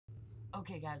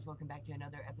Okay guys, welcome back to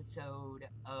another episode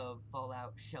of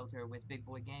Fallout Shelter with Big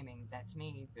Boy Gaming. That's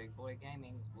me, Big Boy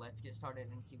Gaming. Let's get started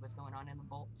and see what's going on in the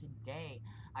vault today.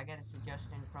 I got a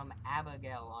suggestion from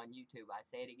Abigail on YouTube. I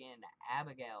say it again,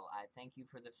 Abigail. I thank you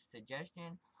for the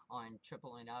suggestion on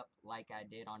tripling up like I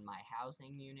did on my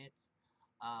housing units.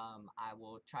 I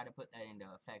will try to put that into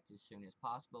effect as soon as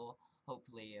possible.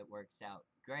 Hopefully it works out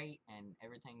great and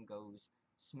everything goes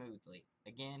smoothly.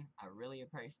 Again, I really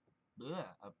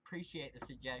appreciate the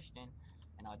suggestion,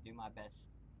 and I'll do my best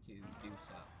to do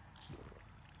so.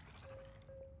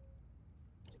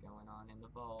 What's going on in the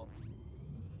vault?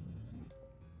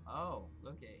 Oh,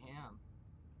 look at him.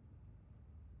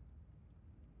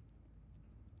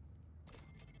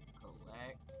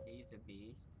 Collect. He's a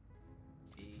beast.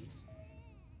 Beast.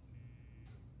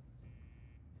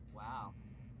 Wow.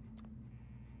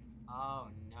 Oh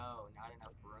no, not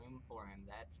enough room for him.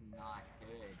 That's not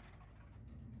good.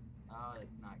 Oh,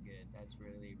 that's not good. That's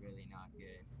really, really not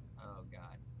good. Oh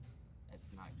god.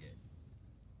 That's not good.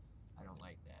 I don't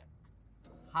like that.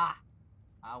 Ha!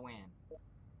 I win.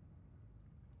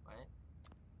 What?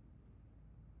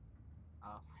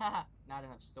 Oh, haha, not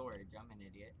enough storage. I'm an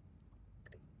idiot.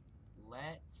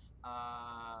 Let's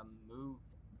move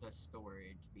the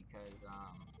storage because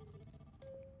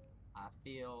I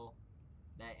feel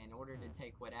that in order to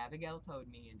take what Abigail told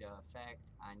me into effect,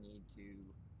 I need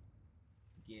to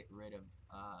get rid of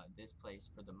this place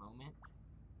for the moment.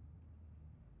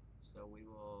 So we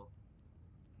will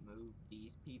move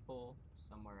these people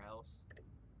somewhere else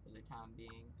for the time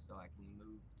being so I can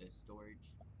move the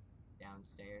storage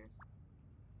downstairs.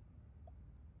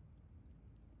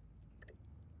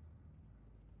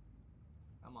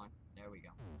 Come on, there we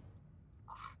go.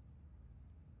 Ah,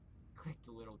 clicked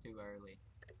a little too early.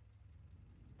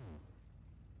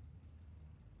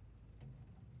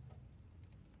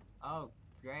 Oh,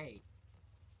 great.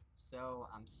 So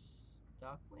I'm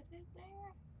stuck with it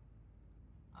there?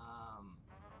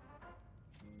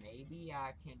 Maybe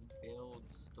I can build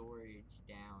storage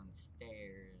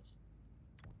downstairs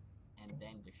and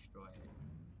then destroy it.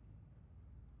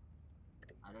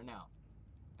 I don't know.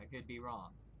 I could be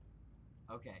wrong.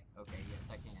 Okay, yes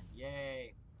I can.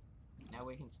 Yay! Now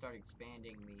we can start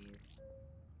expanding these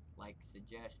like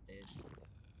suggested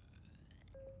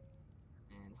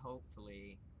and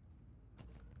hopefully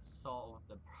solve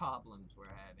the problems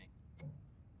we're having.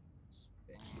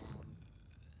 Expand.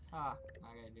 Ah, I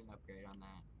gotta do an upgrade on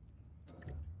that.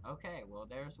 Okay, well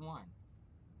there's one.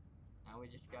 Now we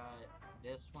just got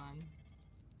this one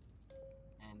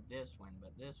and this one,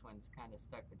 but this one's kind of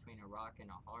stuck between a rock and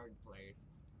a hard place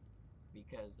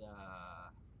because,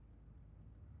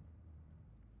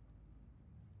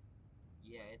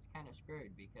 yeah, it's kind of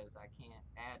screwed because I can't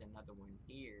add another one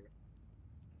here.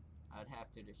 I'd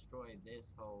have to destroy this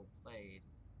whole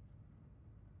place.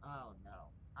 Oh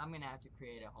no. I'm gonna have to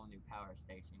create a whole new power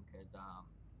station because,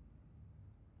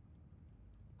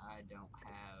 I don't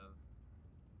have,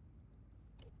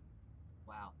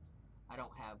 wow, I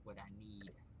don't have what I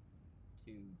need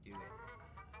to do it.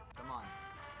 Come on.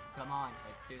 Come on,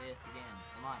 let's do this again.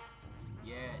 Come on.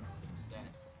 Yes,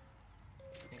 success.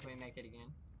 Think we make it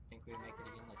again? Think we make it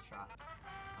again? Let's try.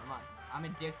 Come on. I'm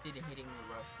addicted to hitting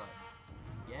the rush button.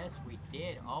 Yes, we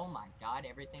did. Oh my god,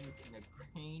 everything's in the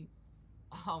green.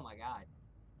 Oh my god.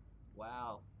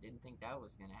 Wow, didn't think that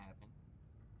was gonna happen.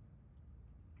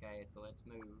 Okay, so let's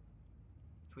move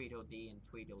Tweedledee and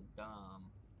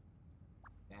Tweedledum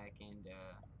back into...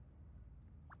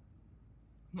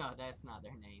 No, that's not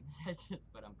their names. That's just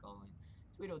what I'm calling.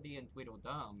 Tweedledee and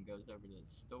Tweedledum goes over to the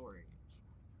storage.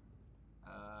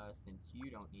 Since you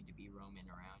don't need to be roaming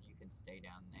around, you can stay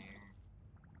down there.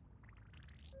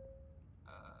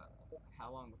 How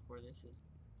long before this is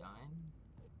done?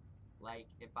 Like,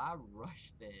 if I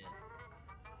rush this...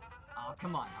 Oh,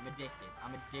 come on, I'm addicted.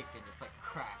 I'm addicted. It's like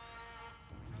crack.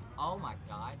 Oh my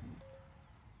god.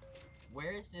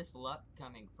 Where is this luck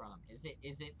coming from? Is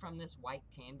it from this white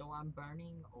candle I'm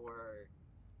burning? Or,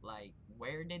 like,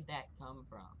 where did that come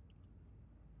from?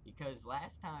 Because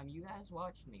last time you guys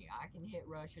watched me, I can hit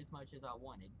rush as much as I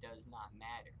want. It does not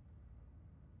matter.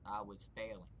 I was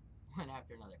failing. One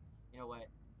after another. You know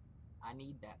what? I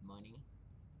need that money.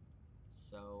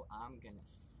 So I'm gonna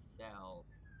sell.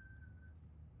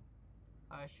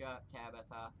 Hush up,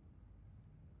 Tabitha.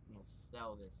 I'm gonna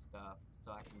sell this stuff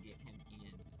so I can get him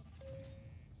in.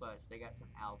 Plus, they got some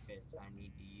outfits I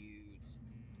need to use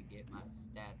to get my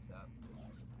stats up.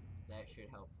 That should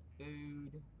help the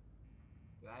food.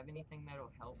 Do I have anything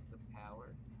that'll help the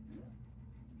power?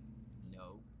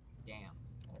 No. Damn.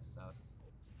 That sucks.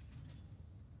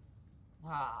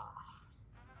 Ah.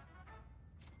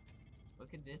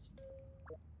 Look at this.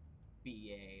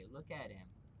 BA. Look at him.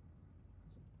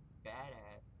 He's a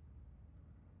badass.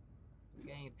 Do we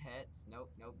got any pets?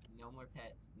 Nope, nope, no more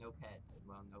pets. No pets.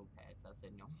 Well, no pets. I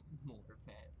said no more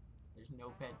pets. There's no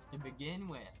pets to begin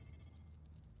with.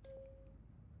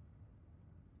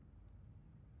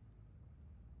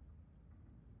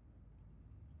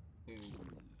 Food.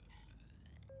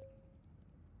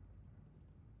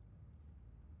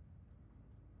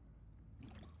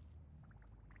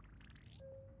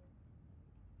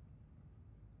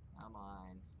 Come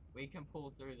on. We can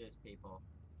pull through this, people.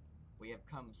 We have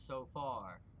come so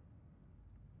far.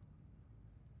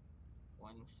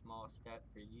 One small step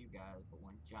for you guys, but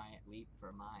one giant leap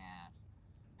for my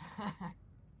ass.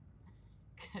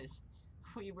 Because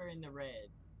we were in the red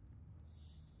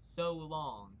so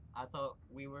long, I thought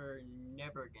we were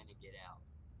never gonna get out.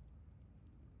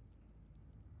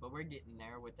 But we're getting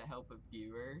there with the help of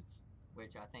viewers,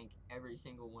 which I thank every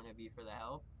single one of you for the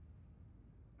help.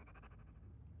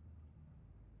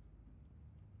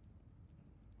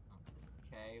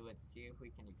 Okay, let's see if we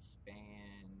can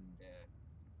expand the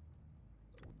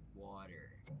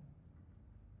water.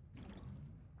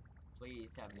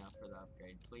 Please have enough for the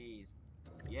upgrade, please.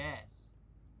 Yes!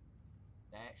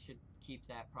 That should keep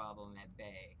that problem at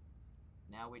bay.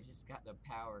 Now we just got the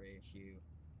power issue.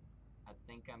 I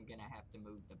think I'm gonna have to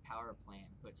move the power plant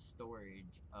and put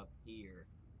storage up here.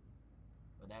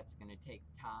 But that's gonna take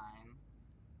time.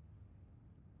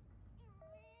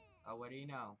 Oh, what do you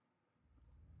know?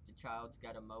 The child's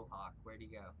got a mohawk. Where'd he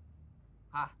go?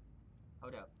 Ha!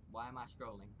 Hold up. Why am I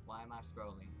scrolling? Why am I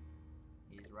scrolling?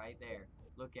 He's right there.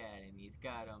 Look at him. He's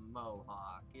got a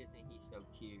mohawk. Isn't he so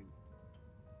cute?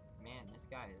 Man, this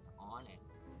guy is on it.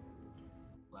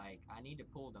 Like, I need to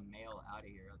pull the mail out of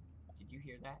here. Did you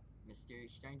hear that?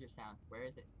 Mysterious stranger sound. Where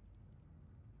is it?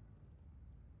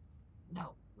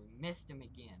 No! We missed him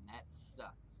again. That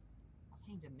sucks. I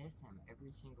seem to miss him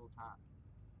every single time.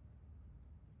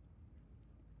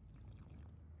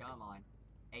 Come on.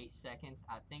 8 seconds.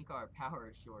 I think our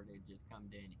power shortage has come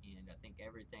to an end. I think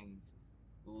everything's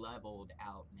leveled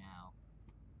out now.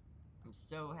 I'm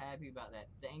so happy about that.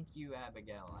 Thank you,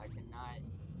 Abigail. I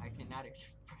cannot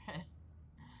express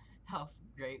how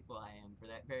grateful I am for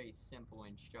that very simple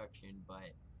instruction,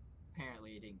 but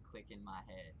apparently it didn't click in my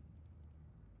head.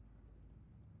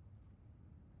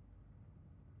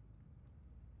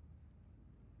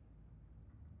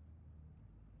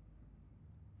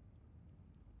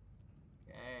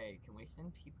 Okay, can we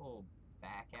send people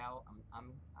back out?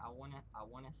 I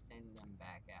wanna send them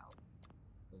back out.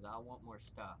 Cause I want more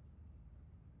stuff.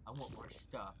 I want more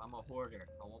stuff. I'm a hoarder.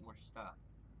 I want more stuff.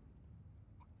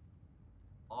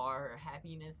 Our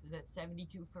happiness is at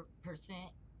 72%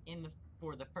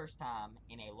 for the first time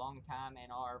in a long time,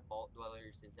 and our vault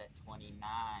dwellers is at 29.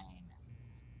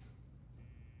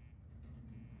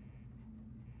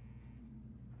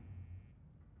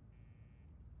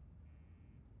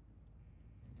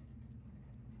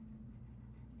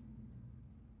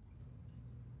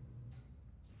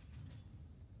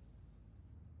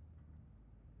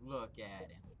 Look at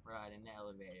him, right in the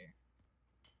elevator.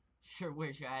 Sure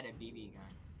wish I had a BB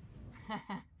gun.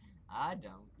 I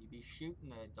don't. You'd be shooting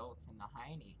the adults in the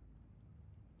hiney.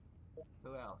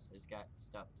 Who else has got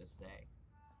stuff to say?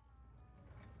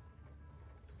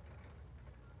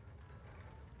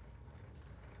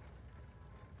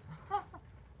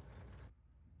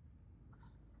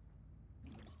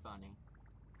 It's funny.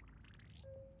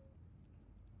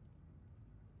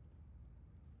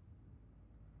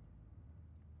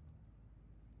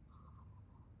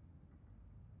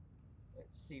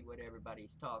 Let's see what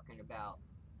everybody's talking about.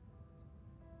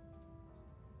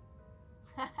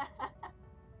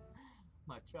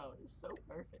 My child is so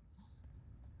perfect.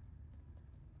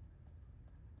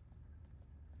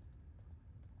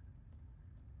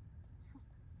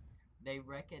 They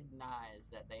recognize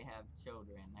that they have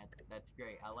children. That's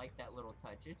great. I like that little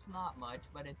touch. It's not much,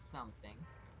 but it's something.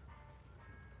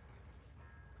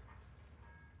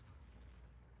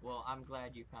 Well, I'm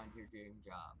glad you found your dream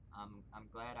job. I'm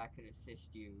glad I could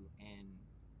assist you in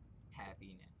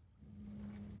happiness.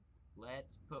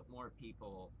 Let's put more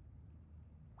people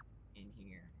in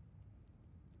here.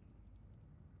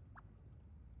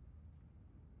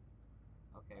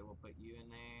 Okay, we'll put you in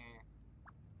there.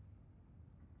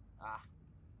 Ah,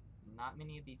 not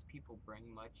many of these people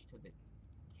bring much to the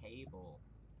table.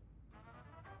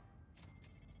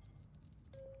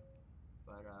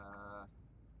 But,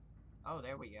 oh,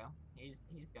 there we go.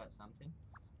 He's got something.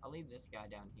 I'll leave this guy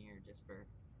down here just for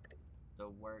the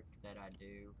work that I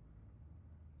do.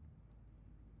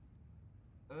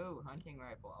 Ooh, hunting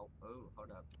rifle. Oh,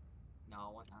 hold up. No,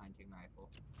 I want the hunting rifle.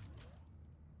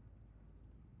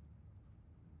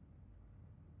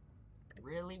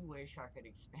 really wish I could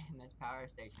expand this power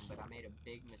station, but I made a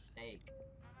big mistake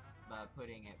by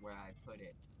putting it where I put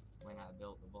it when I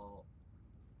built the vault.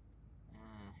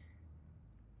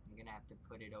 I'm gonna have to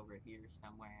put it over here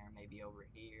somewhere, maybe over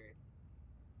here.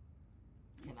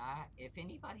 Can I, if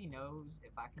anybody knows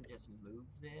if I can just move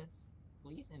this,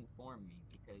 please inform me,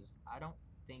 because I don't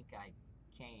think I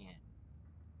can.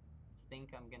 I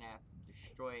think I'm gonna have to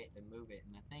destroy it to move it,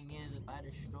 and the thing is, if I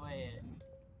destroy it,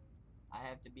 I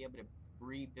have to be able to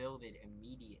rebuild it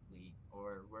immediately,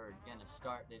 or we're gonna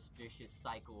start this vicious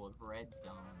cycle of red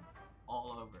zone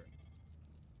all over.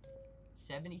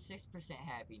 76%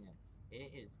 happiness.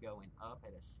 It is going up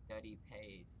at a steady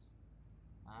pace.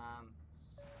 I'm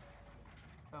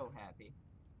so happy.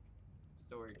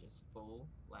 Storage is full.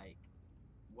 Like,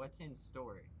 what's in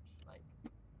storage? Like,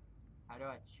 how do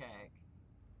I check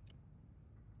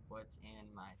what's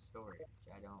in my storage?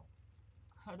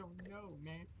 I don't know,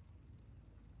 man.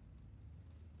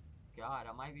 God,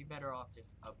 I might be better off just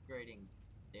upgrading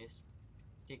this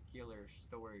particular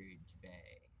storage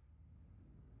bay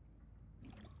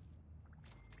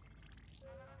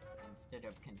instead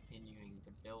of continuing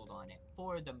to build on it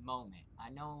for the moment. I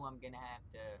know I'm gonna have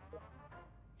to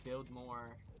build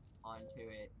more onto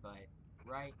it, but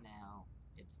right now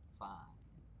it's fine.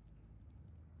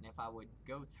 And if I would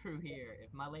go through here,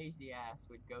 if my lazy ass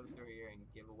would go through here and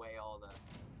give away all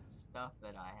the stuff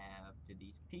that I have to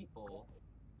these people,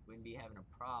 wouldn't be having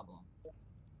a problem.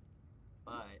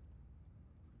 But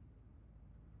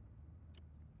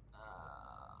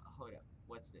hold up,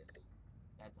 what's this?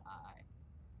 That's I.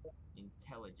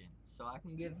 Intelligence. So I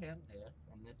can give him this,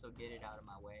 and this will get it out of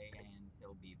my way, and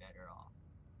he'll be better off.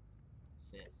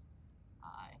 Sis.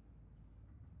 I.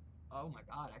 Oh my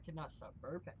god, I cannot stop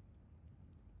burping.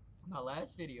 My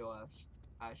last video,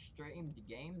 I streamed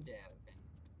game dev, and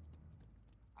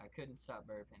I couldn't stop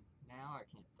burping. Now I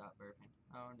can't stop burping.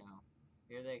 Oh no.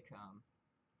 Here they come.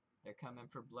 They're coming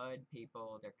for blood,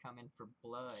 people. They're coming for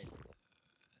blood.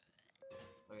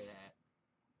 Look at that.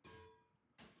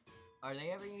 Are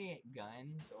they ever gonna get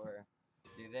guns, or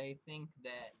do they think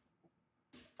that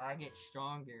I get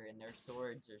stronger and their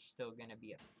swords are still gonna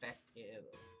be effective?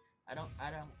 I don't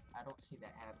see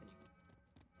that happening.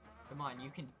 Come on,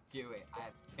 you can do it. I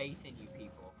have faith in you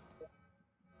people.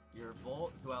 You're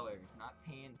vault dwellers, not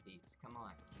pansies. Come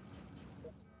on.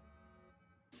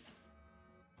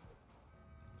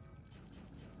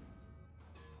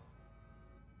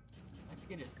 Let's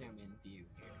get a zoom in view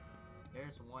here.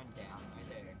 There's one down right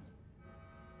there.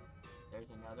 There's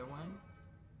another one.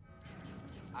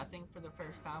 I think for the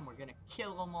first time we're gonna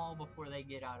kill them all before they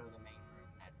get out of the main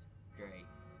room. That's great.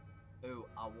 Ooh,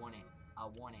 I want it. I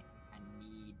want it. I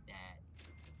need that.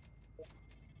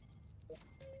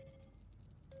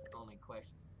 Only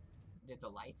question. Did the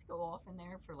lights go off in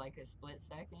there for like a split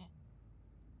second?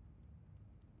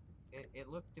 It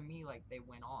looked to me like they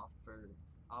went off for...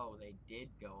 Oh, they did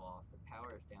go off. The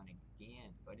power's down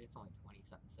again, but it's only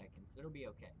 20-something seconds. It'll be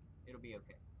okay. It'll be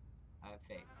okay. I have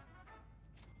faith.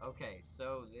 Okay,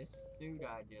 so this suit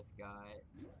I just got...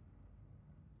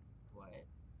 What?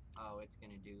 Oh, it's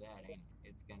gonna do that, ain't it?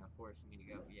 It's gonna force me to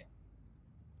go, yeah.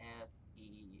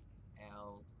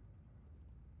 S-E-L.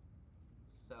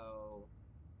 So,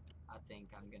 I think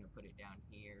I'm gonna put it down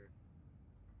here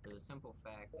for the simple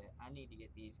fact that I need to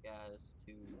get these guys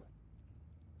to...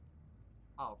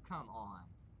 Oh, come on.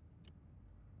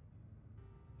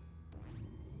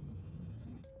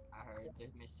 I heard the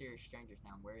mysterious stranger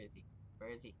sound. Where is he? Where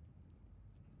is he?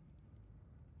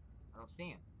 I don't see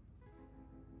him.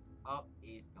 Oh,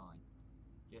 he's gone.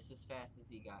 Just as fast as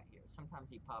he got here. Sometimes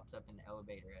he pops up in the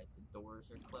elevator as the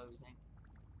doors are closing.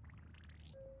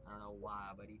 I don't know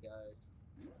why, but he does.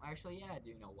 Actually, yeah, I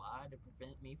do know why. To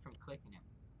prevent me from clicking him.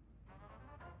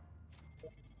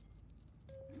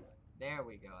 There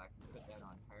we go. I can put that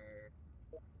on her.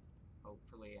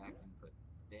 Hopefully I can put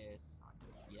this on...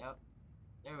 Yep.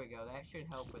 There we go. That should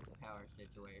help with the power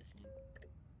situation.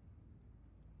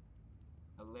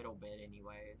 A little bit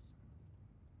anyways.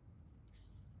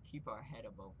 Keep our head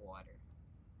above water.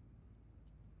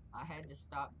 I had to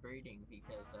stop breeding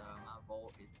because my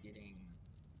vault is getting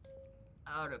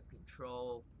out of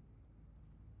control.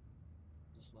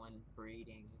 Just one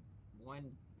breeding.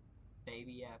 One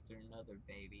baby after another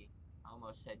baby. I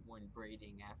almost said one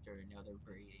breeding after another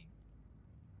breeding.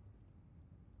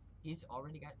 He's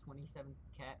already got 27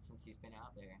 cats since he's been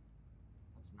out there.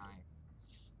 That's nice.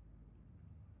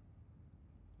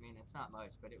 I mean, it's not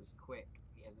much, but it was quick.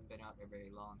 He hasn't been out there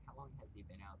very long. How long has he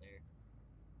been out there?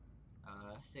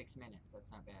 6 minutes.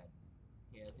 That's not bad.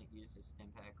 He hasn't used his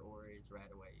stim pack or his rat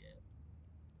away yet.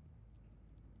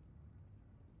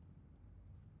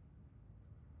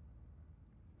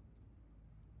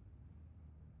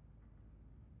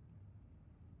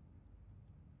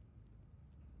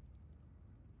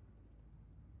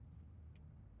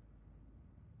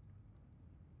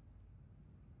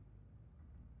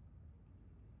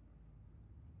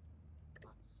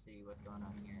 Let's see what's going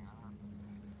on here.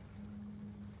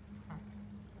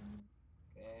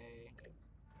 Okay.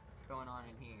 What's going on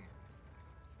in here?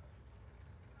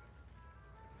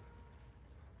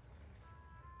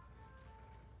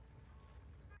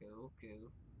 Cool,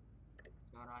 cool. What's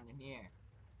going on in here?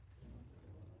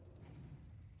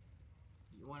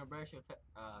 You want a brush of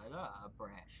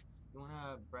brush? You want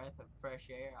a breath of fresh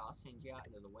air? I'll send you out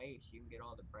into the waste. You can get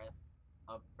all the breaths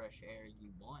of fresh air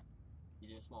you want. You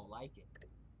just won't like it.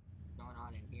 What's going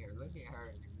on in here? Look at her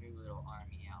in her new little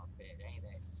army outfit. Ain't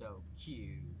that so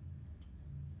cute?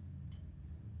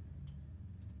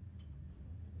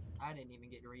 I didn't even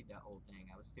get to read that whole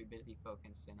thing. I was too busy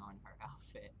focusing on her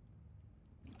outfit.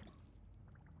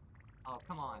 Oh,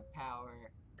 come on,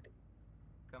 power.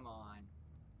 Come on.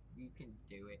 You can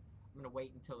do it. I'm gonna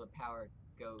wait until the power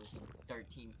goes in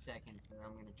 13 seconds, and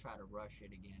I'm gonna try to rush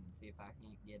it again and see if I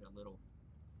can't get a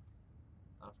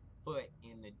foot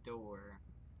in the door.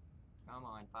 Come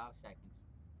on, 5 seconds.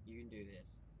 You can do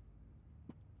this.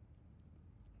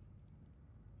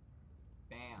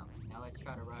 Bam. Now let's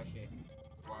try to rush it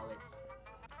while it's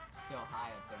still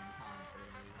high up there in time. So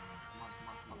come on, come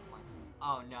on, come on, come on.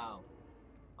 Oh no.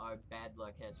 Our bad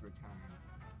luck has returned.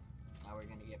 Now we're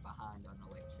gonna get behind on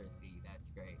electricity. That's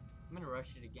great. I'm gonna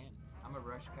rush it again. I'm a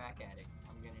rush crack addict.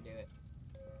 I'm gonna do it.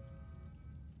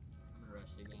 I'm gonna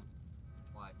rush it again.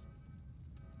 Watch.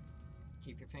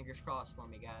 Keep your fingers crossed for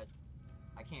me, guys.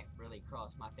 I can't really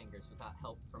cross my fingers without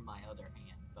help from my other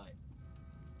hand, but...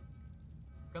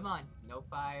 Come on. No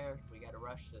fire. We gotta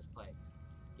rush this place.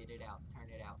 Get it out. Turn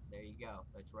it out. There you go.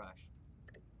 Let's rush.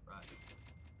 Rush.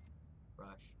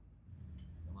 Rush.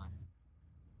 Come on.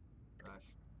 Rush.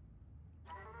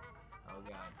 Oh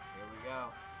god. Here we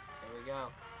go. Here we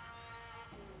go.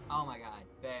 Oh my god.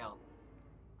 Fail.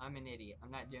 I'm an idiot.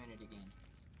 I'm not doing it again.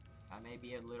 I may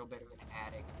be a little bit of an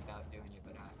addict about doing it,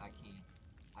 but I can't.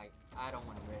 I don't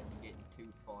want to risk getting too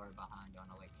far behind on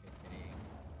electricity.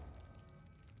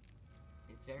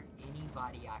 Is there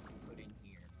anybody I can put in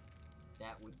here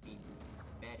that would be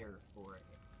better for it?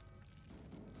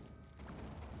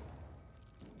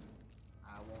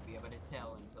 I won't be able to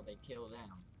tell until they kill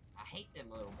them. I hate them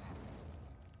little bastards.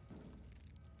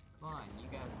 Come on, you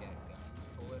guys got guns.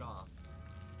 Pull it off.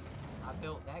 I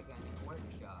built that gun in the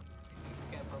workshop. If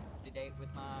you've kept up to date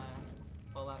with my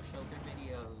Fallout Shelter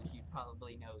videos, you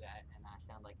probably know that, and I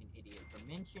sound like an idiot for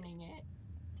mentioning it,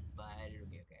 but it'll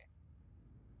be okay.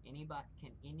 Can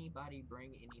anybody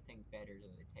bring anything better to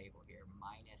the table here?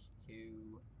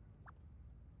 -2,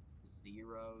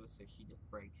 0, so she just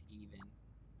breaks even.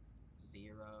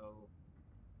 0.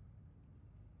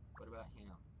 What about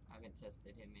him? I haven't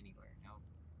tested him anywhere. Nope.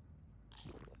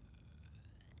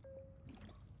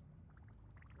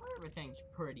 Everything's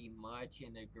pretty much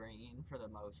in the green for the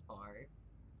most part.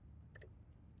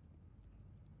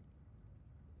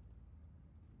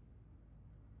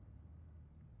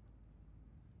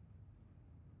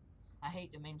 I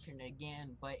hate to mention it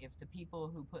again, but if the people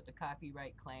who put the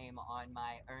copyright claim on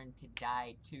my Earn to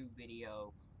Die 2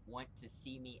 video want to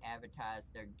see me advertise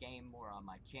their game more on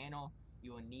my channel,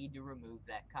 you will need to remove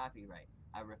that copyright.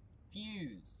 I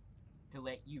refuse to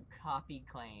let you copy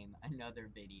claim another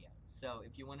video. So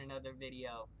if you want another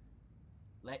video,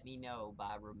 let me know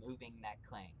by removing that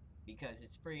claim. Because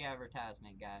it's free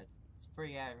advertisement, guys. It's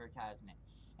free advertisement.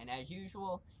 And as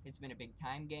usual, it's been a big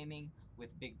time gaming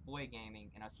with Big Boy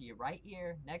Gaming. And I'll see you right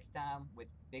here next time with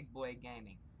Big Boy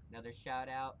Gaming. Another shout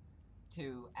out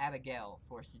to Abigail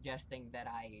for suggesting that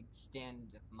I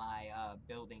extend my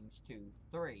buildings to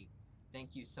 3.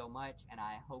 Thank you so much, and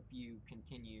I hope you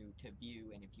continue to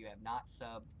view. And if you have not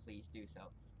subbed, please do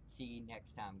so. See you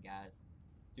next time, guys.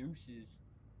 Deuces.